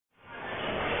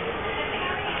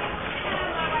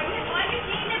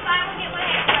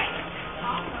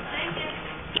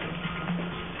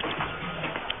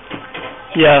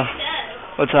Yeah.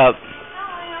 What's up?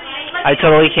 I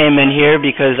totally came in here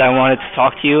because I wanted to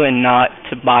talk to you and not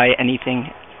to buy anything.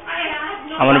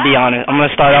 I want to be honest. I'm going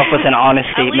to start off with an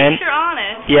honest statement. At least you're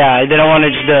honest. Yeah, I didn't want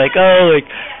to just be like, oh, like,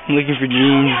 I'm looking for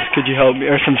jeans. Could you help me?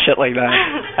 Or some shit like that.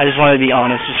 I just wanted to be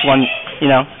honest. Just one,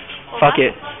 Well, fuck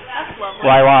it. That's lovely.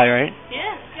 Why, right?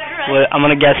 Yeah, you're right. I'm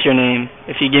going to guess your name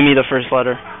if you give me the first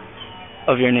letter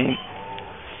of your name.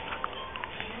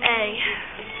 A.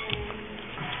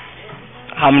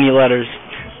 How many letters?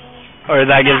 Or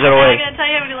that gives it away. Am I going to tell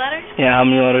you how many letters? Yeah, how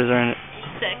many letters are in it?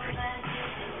 6.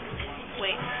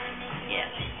 Wait. Yeah.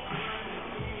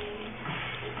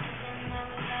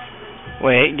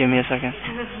 Wait, give me a second.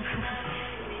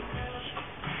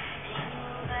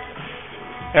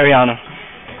 Ariana.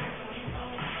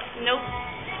 Nope.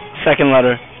 Second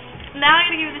letter. Now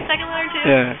I'm going to give you the second letter too?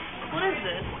 Yeah. What is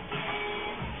this?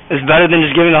 It's better than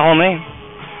just giving the whole name.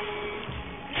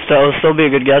 It'll still be a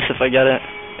good guess if I get it.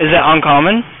 Is it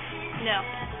uncommon? No.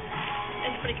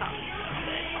 It's pretty common.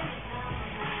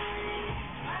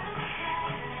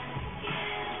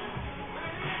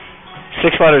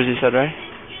 6 letters you said, right?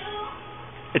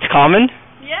 It's common?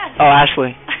 Yes. Oh,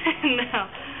 Ashley. No.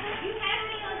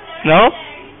 No?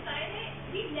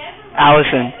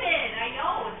 Allison.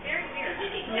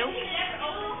 Nope.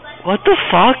 What the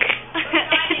fuck?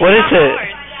 What is it? Hard.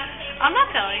 I'm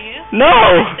not telling you.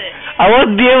 No! Guess it. I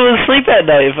won't be able to sleep at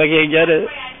night if I can't get it.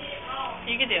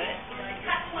 You can do it.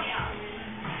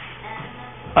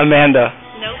 Amanda.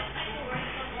 Nope.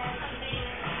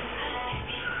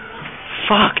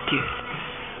 Fuck, dude.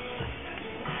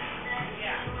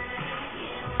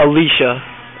 Alicia.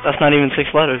 That's not even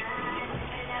 6 letters.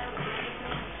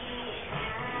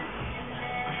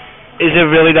 Is it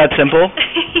really that simple?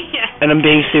 Yeah. And I'm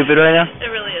being stupid right now? It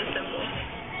really is simple.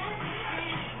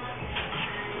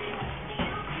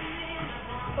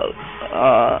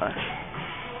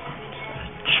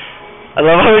 I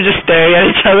love how we're just staring at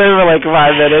each other for like 5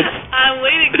 minutes. I'm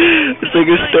waiting. It's like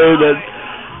a stare then.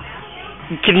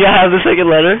 Can you have the second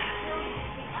letter?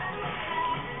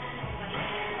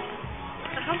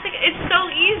 I don't think it's so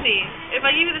easy. If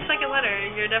I give you the second letter,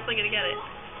 you're definitely gonna get it.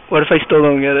 What if I still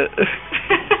don't get it?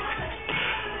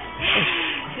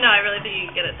 No, I really think you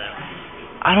can get it though.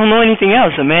 I don't know anything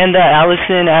else. Amanda,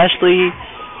 Allison, Ashley.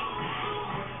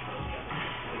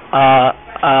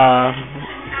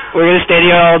 We're gonna stay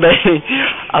here all day.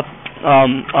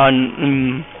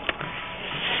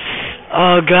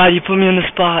 Oh God, you put me on the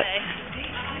spot.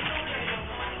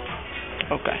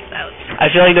 Okay. I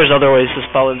feel like there's other ways to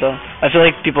spell it though. I feel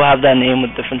like people have that name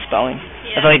with different spelling.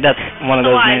 Yeah. I feel like that's one of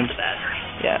those names. The Y is the best.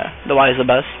 Yeah, the Y is the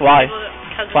best. Why? Well,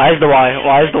 Why is the Y?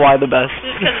 Why is the Y the best?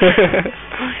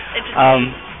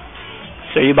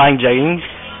 So are you buying jeggings?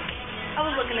 I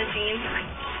was looking at jeans.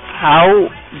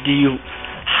 How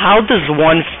does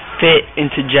one fit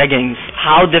into jeggings?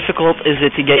 How difficult is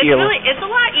it to get It's a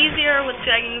lot easier with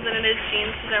jeggings than it is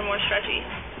jeans because they're more stretchy.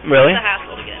 Really? It's a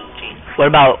hassle to get into jeans. What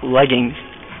about leggings?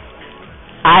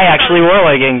 I actually wore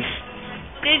leggings.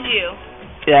 Did you?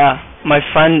 Yeah, my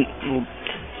friend,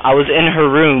 I was in her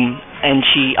room and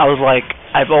I was like,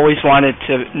 I've always wanted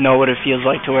to know what it feels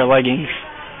like to wear leggings.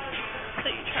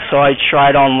 So I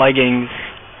tried on leggings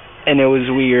and it was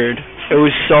weird. It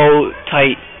was so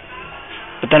tight.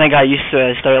 But then I got used to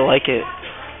it. I started to like it.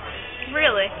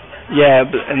 Really? Yeah,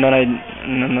 and then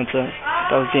that's it.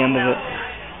 That was the end of it.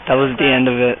 That was the end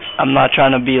of it. I'm not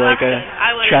trying to be like a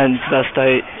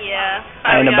transvestite. Yeah.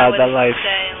 I ain't about that life.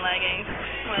 Stay in leggings.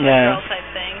 Yeah. Girl type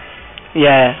thing.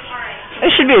 Yeah. It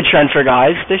should be a trend for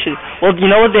guys. They should. Well, you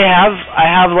know what they have? I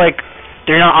have like,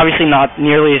 they're not obviously not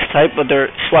nearly as tight, but they're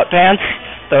sweatpants.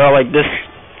 They're like this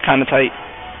kind of tight.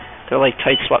 They're like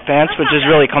tight sweatpants, which is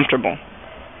really comfortable.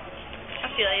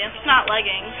 I feel you. It's not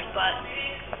leggings, but.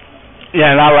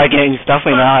 Yeah, not leggings.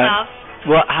 Definitely not. Enough.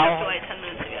 Well, how? 10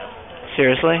 minutes ago.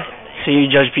 Seriously? So you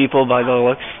judge people by the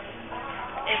looks?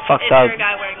 Fucked if up. You're a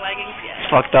guy wearing leggings, yeah. It's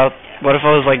fucked up. Yeah. What if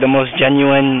I was like the most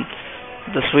genuine,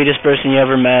 the sweetest person you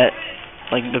ever met,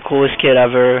 like the coolest kid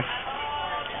ever,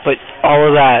 but all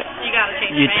of that, you gotta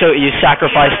change. You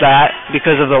sacrificed that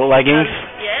because of the leggings?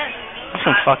 Yeah. That's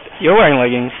some fucked. You're wearing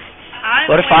leggings.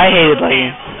 What if I hated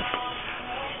leggings?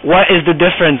 What is the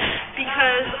difference?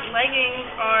 Because leggings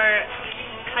are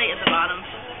tight at the bottom.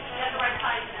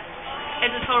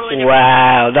 It's a totally different.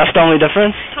 Wow, that's the only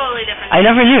difference? Totally different. I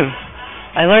never knew.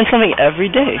 I learn something every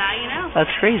day. Now you know. That's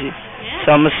crazy. Yeah.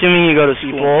 So I'm assuming you go to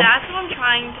school. That's what I'm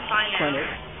trying to find out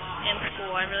in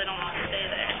school. I really don't want to stay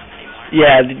there anymore.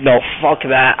 Yeah, no, fuck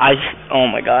that. Oh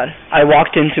my God. I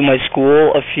walked into my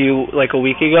school a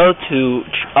week ago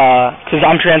cause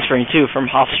I'm transferring too from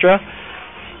Hofstra,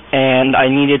 and I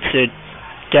needed to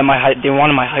get they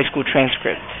wanted my high school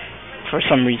transcript for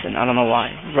some reason. I don't know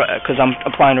why. Because I'm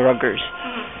applying to Rutgers.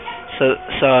 So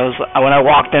when I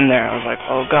walked in there, I was like,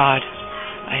 oh God,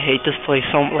 I hate this place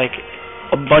so like.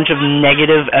 A bunch of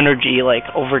negative energy like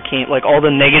overcame like all the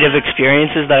negative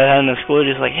experiences that I had in the school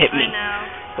just like hit me. I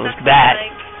know. It was bad,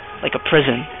 like a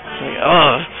prison. Like,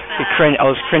 I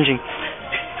was cringing.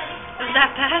 Was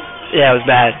that bad? Yeah, it was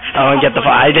bad. I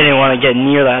didn't want to get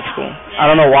near that school.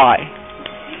 I don't know why.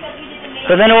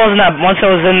 But then it wasn't that. Once I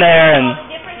was in there and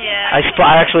I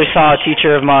actually saw a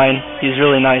teacher of mine. He was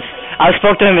really nice. I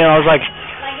spoke to him and I was like,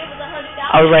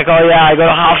 oh yeah, I go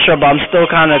to Hofstra, but I'm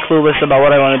still kind of clueless about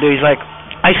what I want to do. He's like,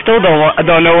 I still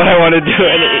don't know what I want to do.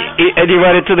 And he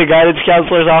went into the guidance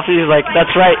counselor's office. He's like, that's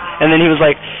right. And then he was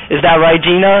like, is that right,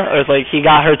 Gina? Or it's like he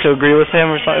got her to agree with him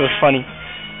or something. It was funny.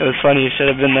 You should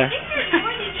have been there.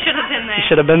 You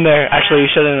should have been there. Actually,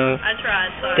 you shouldn't have. I tried.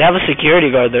 Sorry. They have a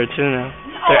security guard there too now.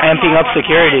 They're amping up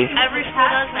security. Every school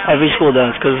does now. Every school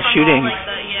does because of shootings.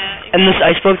 Like and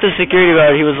I spoke to the security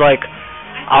guard. He was like,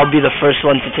 I'll be the first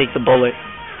one to take the bullet.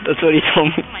 That's what he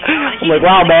told me. I'm like,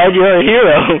 wow, man, you're a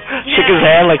hero. Shook his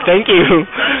hand, like, thank you.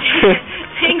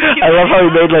 Thank you. I love how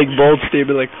he made, like, bold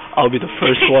statement, like, I'll be the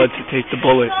first one to take the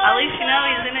bullet. At least you know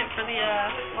he's in it for the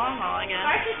long haul, I guess.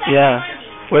 Yeah.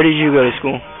 Where did you go to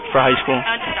school? For high school? I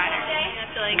went to Steiner. I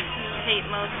feel like you hate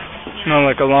most. No,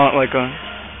 like a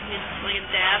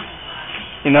dab.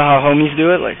 You know how homies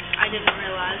do it? Like. I didn't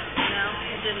realize. No,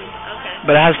 it didn't. Okay.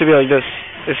 But it has to be like this.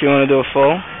 If you want to do a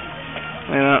full.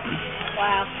 You know.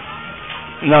 Wow.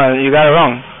 No, you got it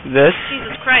wrong. This.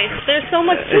 Jesus Christ. There's so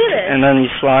much to this. And then you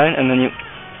slide, and then you.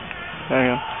 There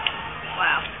you go.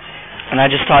 Wow. And I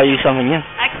just taught you something new.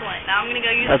 Excellent. Now I'm gonna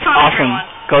go use That's the awesome. one.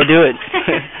 Go do it.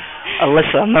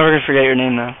 Alyssa, I'm never gonna forget your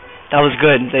name now. That was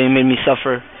good. That you made me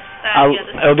suffer.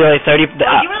 It'll be like 30.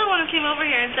 Well, you were the one who came over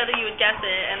here and said that you would guess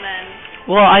it, and then.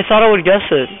 Well, I thought I would guess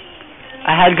it.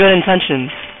 I had good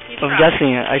intentions of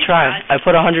guessing it. I tried. I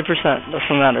put 100%. That's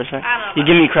what matters, right? You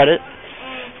give me credit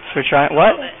for trying.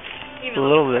 What? A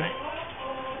little bit.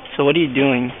 So what are you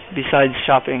doing besides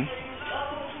shopping?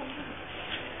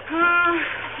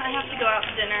 I have to go out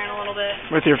to dinner in a little bit.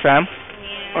 With your fam?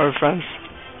 Yeah. Or friends?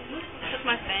 With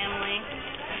my family.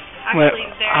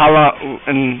 Actually, how long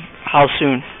and how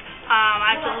soon?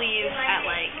 I have to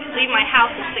leave my house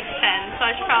at 6:10, so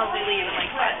I should probably leave at like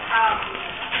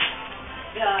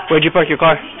 5. Where'd you park your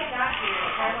car?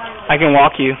 I can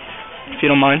walk you, if you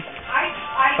don't mind.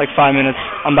 Like 5 minutes.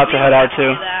 I'm about to head out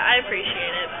too. I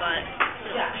appreciate it, but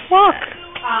walk.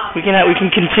 We can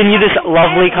continue this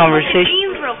lovely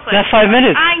conversation. Real quick. That's 5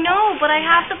 minutes. I know, but I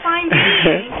have to find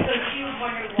beans.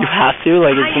 You have to?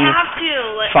 Like it's I have to.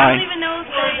 Like, fine. I don't even know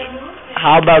if they.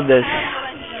 How about this?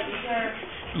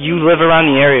 You live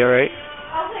around the area, right?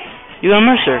 You go to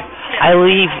Mercer. I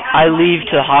leave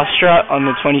to Hofstra on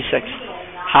the 26th.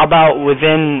 How about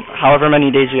within however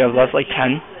many days we have left, like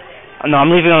 10? No,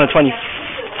 I'm leaving on the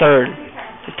 23rd.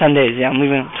 It's 10 days, yeah. I'm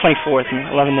leaving 24th,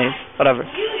 11 days, whatever.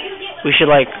 We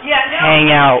should hang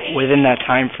out within that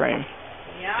time frame.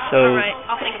 So. All right,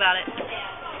 I'll think about it.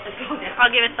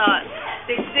 I'll give it thought.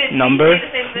 Number?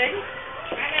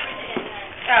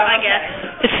 I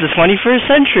guess. It's the 21st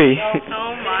century.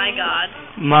 Oh my God.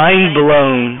 Mind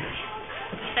blown.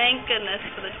 Thank goodness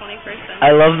for the 21st century.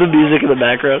 I love the music in the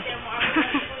background.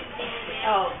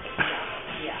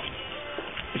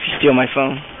 If you steal my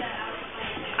phone.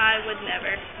 I would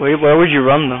never. Where would you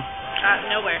run though?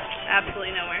 Nowhere.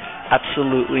 Absolutely nowhere.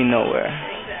 Absolutely nowhere.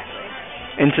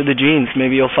 Exactly. Into the jeans.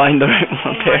 Maybe you'll find the right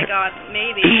one pair. Oh my God,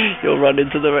 maybe. You'll run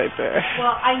into the right pair.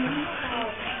 Well, I need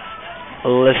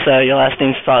Alyssa, your last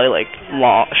name's probably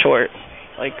short.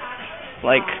 Like.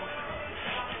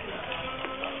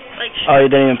 Oh, you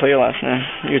didn't even put your last name.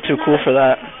 You're too cool for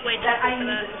that. Wait, for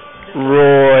that.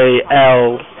 Roy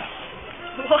L.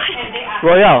 What?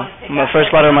 Royale. My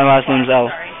first letter of my last name's L. L?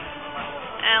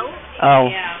 L. Oh.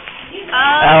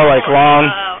 L like long.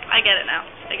 Oh, I get it now.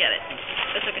 I get it.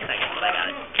 It took a second, but I got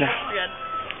it. Yeah. You're good.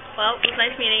 Well, it was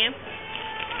nice meeting you.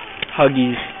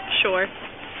 Huggies. Sure.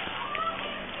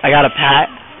 I got a pat.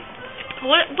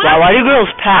 What? Why do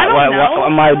girls pat? I don't know.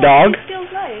 Am I a dog? It feels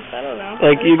nice. I don't know.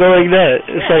 Like, you go like that.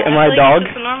 It's like, am I a dog?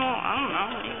 It's normal. I don't know.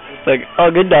 Like, oh,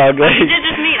 good dog. Like, it's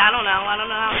just neat. I don't know.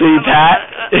 How so you pat?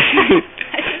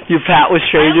 You pat with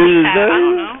strangers? I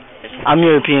don't know. I'm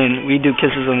European. We do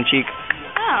kisses on the cheek.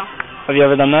 Oh. Have you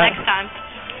ever done that? Next time.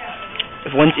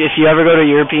 If you ever go to a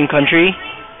European country,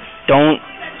 don't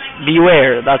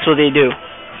beware. That's what they do.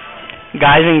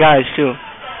 Guys and guys too.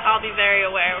 I'll be very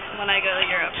aware when I go to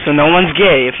Europe. So no one's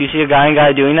gay. If you see a guy and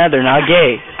guy doing that, they're not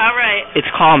gay. All right. It's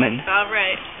common. All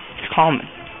right. It's common.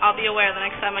 I'll be aware the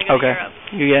next time I go to Europe.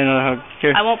 You get another hug.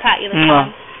 Here. I won't pat you this Mwah.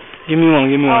 time. Give me one.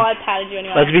 Oh, I patted you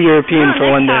anyway. Let's be European for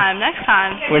one day. Next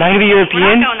time. We're not gonna be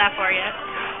European. We're not going that far yet.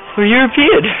 We're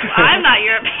European. I'm not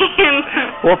European.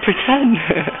 Well, pretend.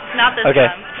 Not this okay.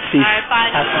 time. Peace. Alright, bye.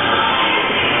 Have fun.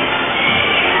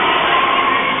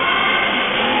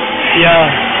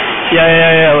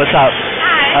 Yeah. What's up?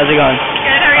 Hi. How's it going?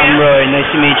 Good, how are you? I'm Roy. Nice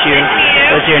to meet you. Nice to meet you.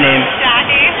 What's your name?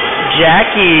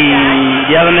 Jackie. Do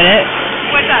you have a minute?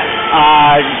 What's up?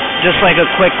 Just like a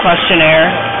quick questionnaire,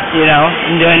 you know.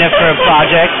 I'm doing it for a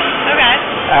project. Okay.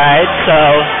 Alright, so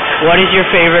what is your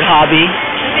favorite hobby?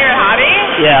 Favorite hobby?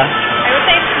 Yeah. I would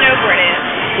say snowboarding.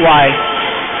 Why?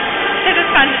 Because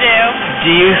it's fun to do.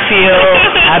 Do you feel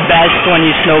at best when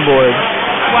you snowboard?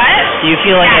 What? Do you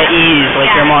feel like at ease,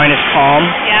 like your mind is calm?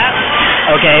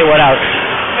 Yeah. Okay, what else?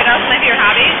 What else is my favorite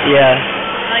hobby? Yeah.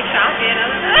 I like shopping.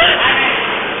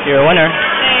 You're a winner.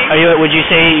 Thanks. Would you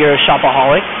say you're a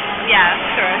shopaholic? Yeah,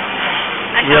 sure.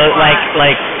 I shop Really, a lot.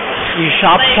 like you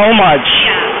shop so much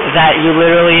that you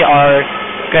literally are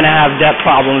gonna have debt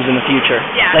problems in the future.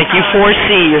 Yeah. Like you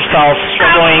foresee yourself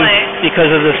struggling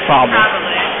because of this problem.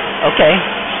 Probably. Okay.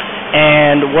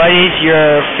 And what is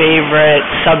your favorite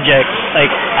subject, like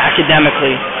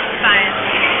academically? Science.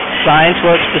 Science?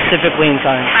 What specifically in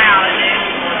science?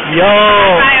 Biology. Yo.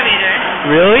 Bio major.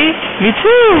 Really? Me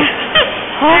too.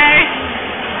 Huh? Hey.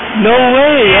 No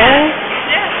way,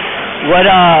 Yeah. What,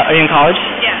 are you in college?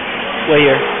 Yeah. What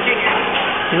year? Junior.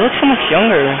 You look so much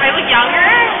younger. I look younger?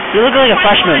 You look like a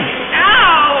freshman.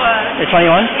 Ow. You're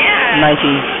 21? Yeah. 19.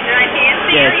 You're 19?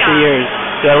 So Yeah, you're 2 years.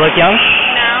 Do I look young?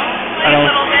 No. I don't- A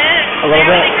little bit. A little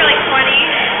bit? I think you're like 20.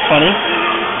 20?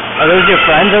 Are those your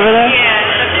friends over there? Yeah,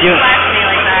 but You- just left me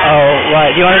like that. Oh,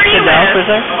 what? Do you want to Where do sit you down live? for a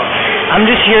sec? I'm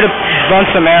just here to run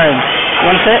some errands. You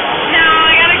want to sit? No,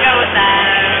 I gotta go with that.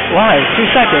 Why? 2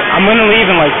 seconds. I'm going to leave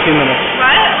in like 2 minutes.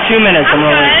 What? 2 minutes. I'm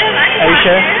going to good. leave. I can Are you talk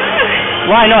sure? to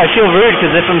you. Why? No, I feel rude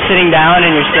because if I'm sitting down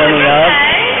and you're standing No, up,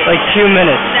 it's okay. like 2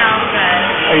 minutes. No, I'm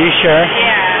good. Are you sure?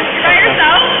 Yeah. You're by Okay.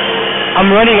 yourself?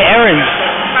 I'm running errands.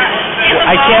 In the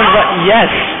I can't mall? yes.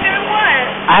 Doing what?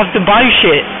 I have to buy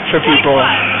shit for people. Like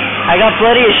what? I got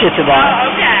plenty of shit to buy.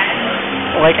 Oh, okay.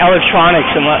 Like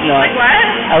electronics and whatnot. Like what?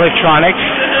 Electronics.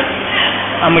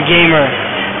 I'm a gamer.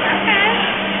 Okay.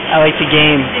 I like to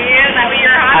game. Do you? Is that what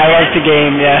you're on? I like to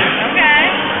game, yeah. Okay.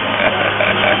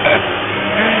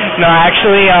 No,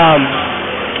 actually, I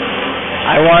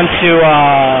want to,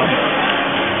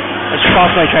 I just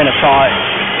lost my train of thought.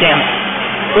 Damn it.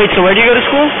 Wait, so where do you go to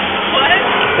school? What?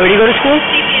 Where do you go to school?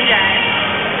 CC&J.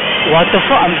 What the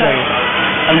fuck? I'm sorry.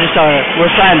 I'm just telling her. We're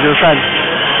friends. I don't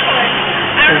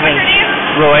know what's your name?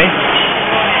 Roy.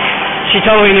 She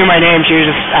totally knew my name. She was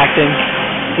just acting.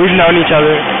 We've known each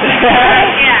other.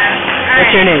 Yeah. What's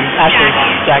your name? Ashley.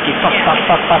 Jackie. Fuck.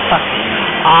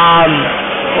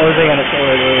 What was I gonna say?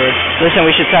 Wait. Listen,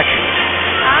 we should text.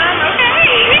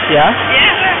 Okay. Yeah?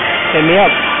 Yeah. Hit me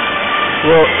up.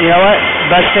 Well, you know what?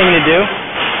 Best thing to do.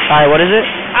 Alright, what is it?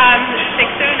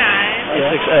 609.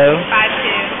 Yeah. 60. 52.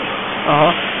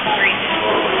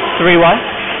 3 what?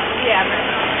 Yeah.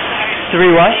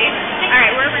 3 what?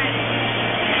 Alright, we're ready.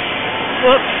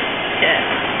 Whoops. Shit.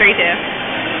 32.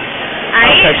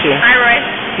 I'll text you. Hi, Roy.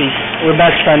 Peace. We're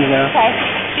best friends now. Okay.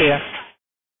 See ya.